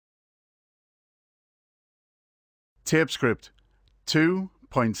Tapescript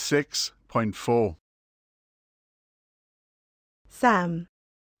 2.6.4. Sam,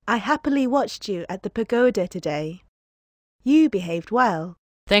 I happily watched you at the pagoda today. You behaved well.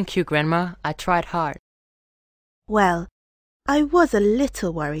 Thank you, Grandma. I tried hard. Well, I was a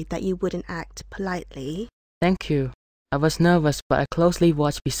little worried that you wouldn't act politely. Thank you. I was nervous, but I closely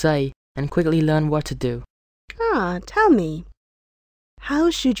watched Bisay and quickly learned what to do. Tell me, how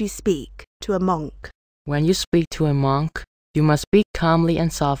should you speak to a monk? When you speak to a monk, you must speak calmly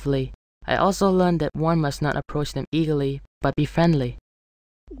and softly. I also learned that one must not approach them eagerly, but be friendly.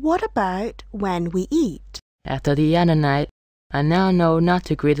 What about when we eat? After the other night, I now know not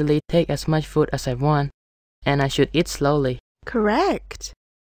to greedily take as much food as I want, and I should eat slowly. Correct.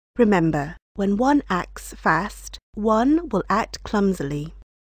 Remember, when one acts fast, one will act clumsily.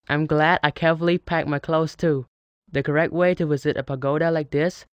 I'm glad I carefully packed my clothes too. The correct way to visit a pagoda like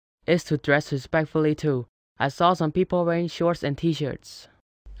this is to dress respectfully too. I saw some people wearing shorts and t-shirts.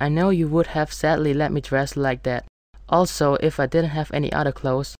 I know you would have sadly let me dress like that, also if I didn't have any other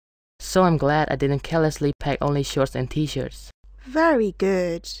clothes, so I'm glad I didn't carelessly pack only shorts and t-shirts. Very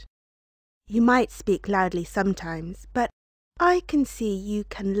good. You might speak loudly sometimes, but I can see you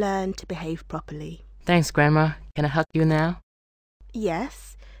can learn to behave properly. Thanks, Grandma. Can I hug you now?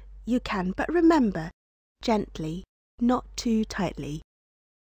 Yes, you can, but remember, gently, not too tightly.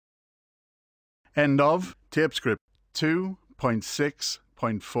 End of Tapescript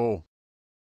 2.6.4.